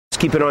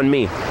keep it on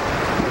me.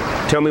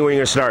 Tell me when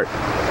you're going to start.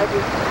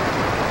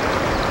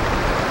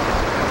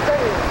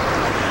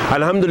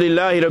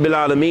 Alhamdulillahi Rabbil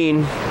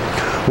Alameen.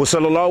 Wa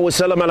sallallahu wa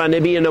sallam ala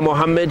nabiyyina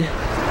Muhammad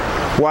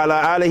wa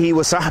ala alihi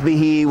wa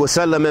sahbihi wa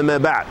sallam amma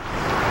ba'd.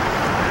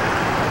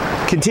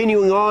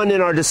 Continuing on in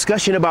our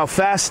discussion about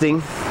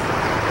fasting,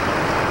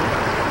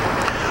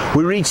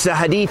 we reached the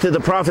hadith of the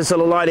Prophet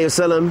sallallahu alayhi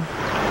wa sallam.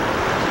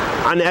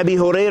 عن أبي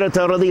هريرة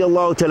رضي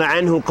الله تعالى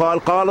عنه قال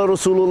قال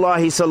رسول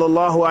الله صلى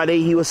الله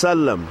عليه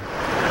وسلم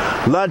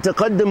لا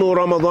تقدموا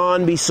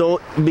رمضان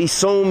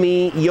بصوم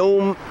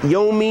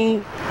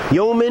يوم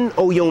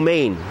أو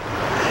يومين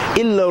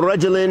إلا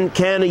رجل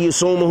كان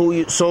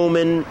يصومه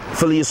صوما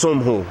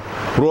فليصومه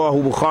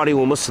رواه Bukhari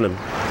wa Muslim.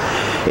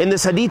 In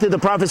this hadith of the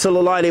Prophet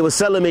sallallahu alaihi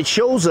wasallam, it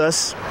shows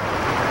us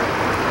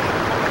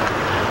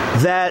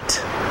that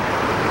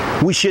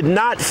we should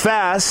not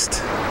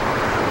fast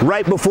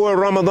right before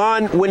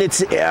Ramadan when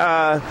it's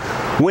a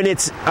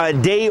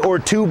day or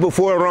two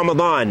before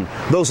Ramadan.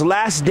 Those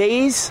last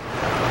days,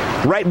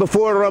 right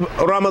before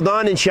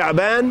Ramadan in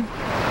Sha'ban,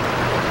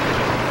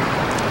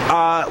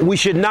 we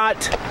should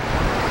not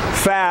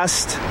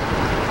fast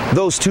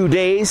those 2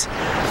 days.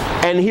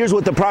 And here's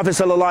what the Prophet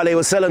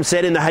ﷺ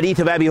said in the hadith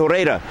of Abu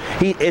Hurairah.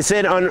 It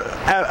said,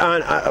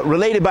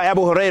 related by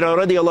Abu Hurairah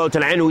radiallahu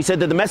ta'ala anhu, he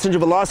said that the Messenger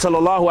of Allah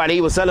sallallahu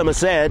alayhi wasallam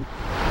said,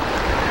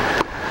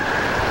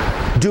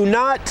 do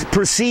not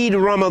precede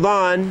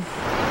Ramadan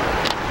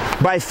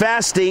by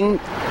fasting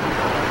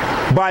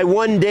by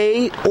 1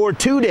 day or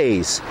 2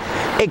 days,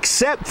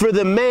 except for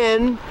the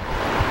man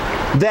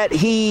that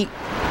it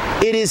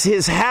is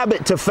his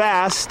habit to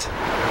fast,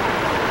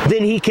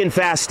 then he can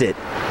fast it.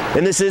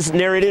 And this is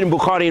narrated in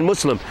Bukhari and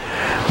Muslim.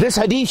 This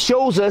hadith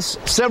shows us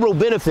several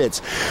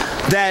benefits.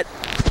 That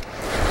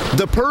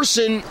the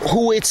person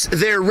who it's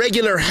their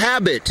regular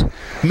habit,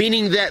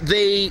 meaning that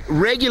they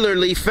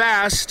regularly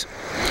fast,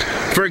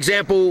 for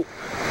example,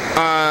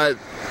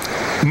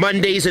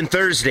 Mondays and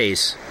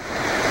Thursdays,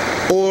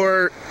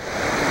 or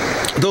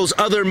those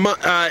other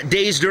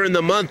days during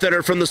the month that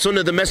are from the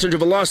Sunnah of the Messenger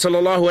of Allah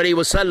sallallahu alaihi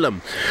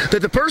wasallam,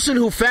 that the person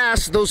who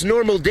fasts those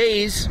normal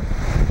days,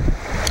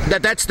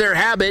 that's their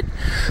habit,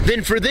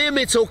 then for them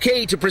it's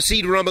okay to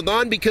precede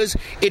Ramadan because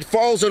it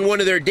falls on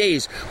one of their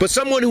days. But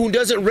someone who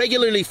doesn't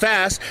regularly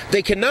fast,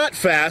 they cannot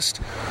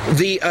fast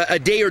a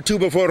day or two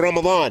before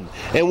Ramadan.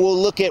 And we'll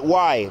look at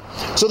why.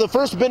 So the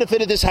first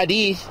benefit of this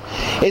hadith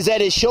is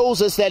that it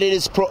shows us that it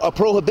is a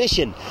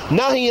prohibition.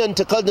 Nahiyan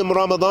taqaddam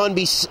Ramadan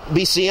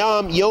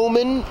bisiyam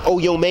yawmin or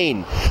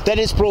yawmain. That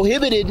is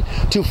prohibited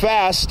to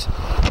fast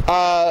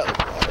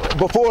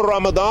before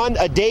Ramadan,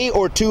 a day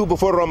or two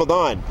before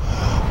Ramadan.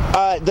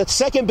 The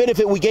second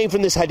benefit we gain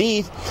from this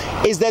hadith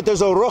is that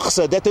there's a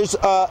rukhsa,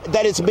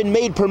 that it's been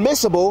made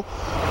permissible,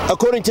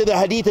 according to the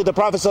hadith of the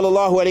Prophet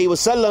sallallahu alaihi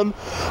wasallam,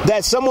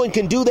 that someone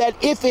can do that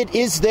if it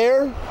is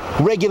their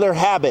regular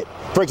habit.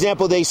 For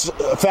example, they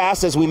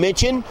fast, as we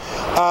mentioned,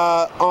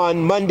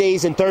 on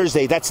Mondays and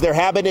Thursdays. That's their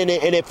habit, and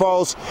it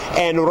falls,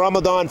 and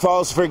Ramadan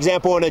falls, for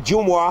example, on a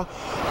Jumu'ah,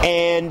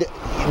 and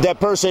that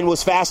person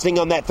was fasting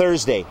on that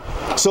Thursday.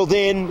 So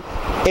then,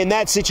 in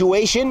that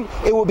situation,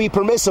 it will be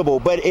permissible,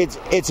 but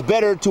it's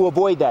better to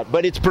avoid that,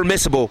 but it's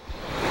permissible.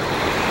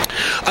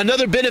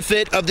 Another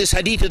benefit of this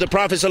hadith of the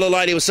Prophet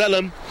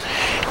ﷺ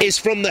is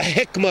from the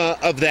hikmah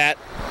of that,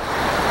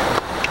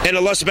 and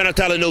Allah subhanahu wa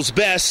ta'ala knows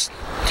best,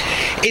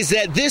 is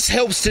that this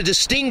helps to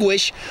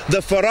distinguish the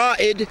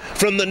fara'id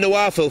from the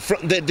nawafil,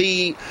 from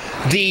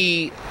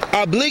the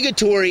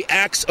obligatory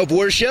acts of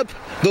worship,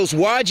 those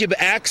wajib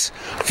acts,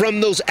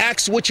 from those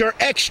acts which are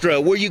extra,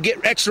 where you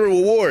get extra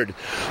reward.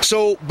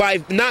 So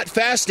by not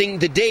fasting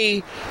the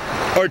day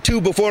or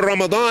two before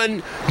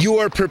Ramadan, you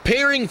are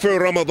preparing for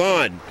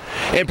Ramadan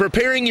and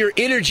preparing your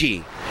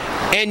energy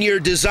and your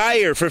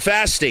desire for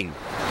fasting.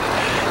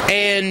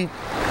 And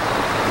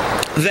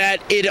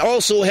that it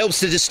also helps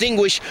to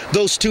distinguish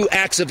those two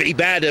acts of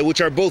ibadah,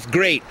 which are both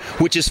great,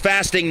 which is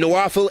fasting,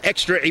 nawafil,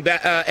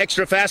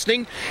 extra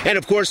fasting, and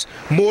of course,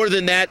 more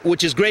than that,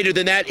 which is greater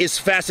than that, is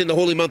fasting the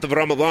holy month of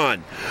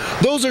Ramadan.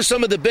 Those are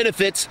some of the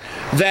benefits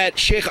that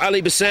Sheikh Ali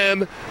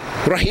Bassam,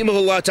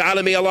 rahimahullah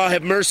ta'ala, may Allah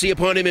have mercy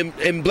upon him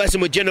and bless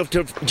him with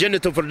Jannatul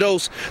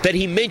Firdaus, that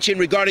he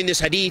mentioned regarding this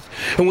hadith.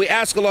 And we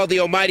ask Allah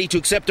the Almighty to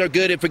accept our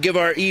good and forgive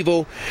our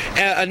evil.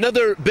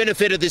 Another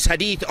benefit of this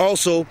hadith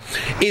also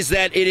is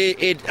that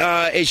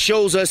it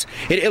shows us,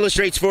 it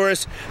illustrates for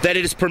us that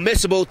it is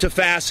permissible to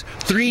fast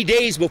 3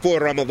 days before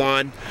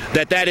Ramadan,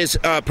 that is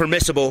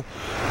permissible.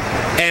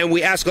 And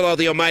we ask Allah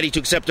the Almighty to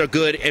accept our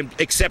good and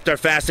accept our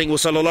fasting. Wa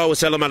sallallahu wa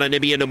sallam ala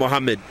nabiyyina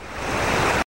Muhammad.